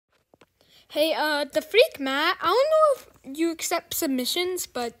Hey, the Freak Matt, I don't know if you accept submissions,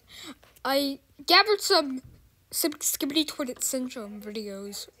 but I gathered some Skibidi Toilet Syndrome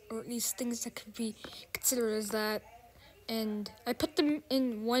videos, or at least things that could be considered as that, and I put them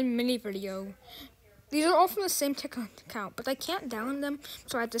in one mini video. These are all from the same TikTok account, but I can't download them,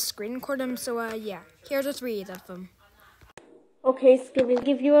 so I have to screen record them, so yeah, here's the 3 of them. Okay, Skibidi,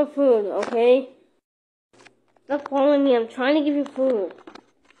 give you a food, okay? Stop following me, I'm trying to give you food.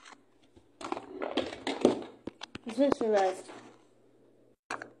 Switch the rest.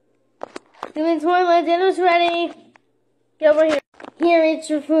 Skibidi, my dinner's ready. Get over here. Here, it's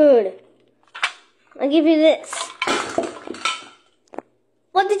your food. I'll give you this.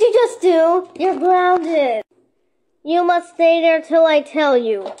 What did you just do? You're grounded. You must stay there till I tell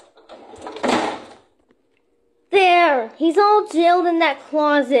you. There! He's all jailed in that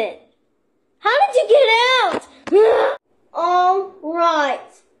closet. How did you get out? All right.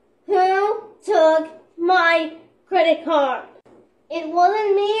 Who took my credit card? It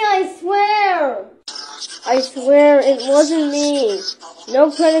wasn't me, I swear. I swear it wasn't me. No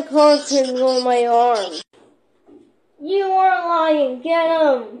credit card could go on my arm. You are lying. Get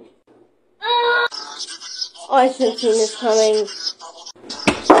him. Ah! I should have seen this coming.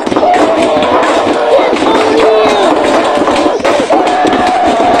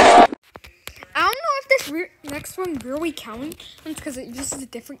 I don't know if this next one really counts, because this is a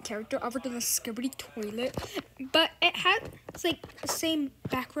different character other than the Skibidi Toilet, but it has like the same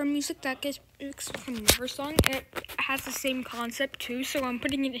background music that gets from another song. It has the same concept too, so I'm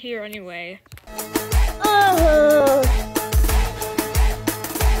putting it here anyway. Oh.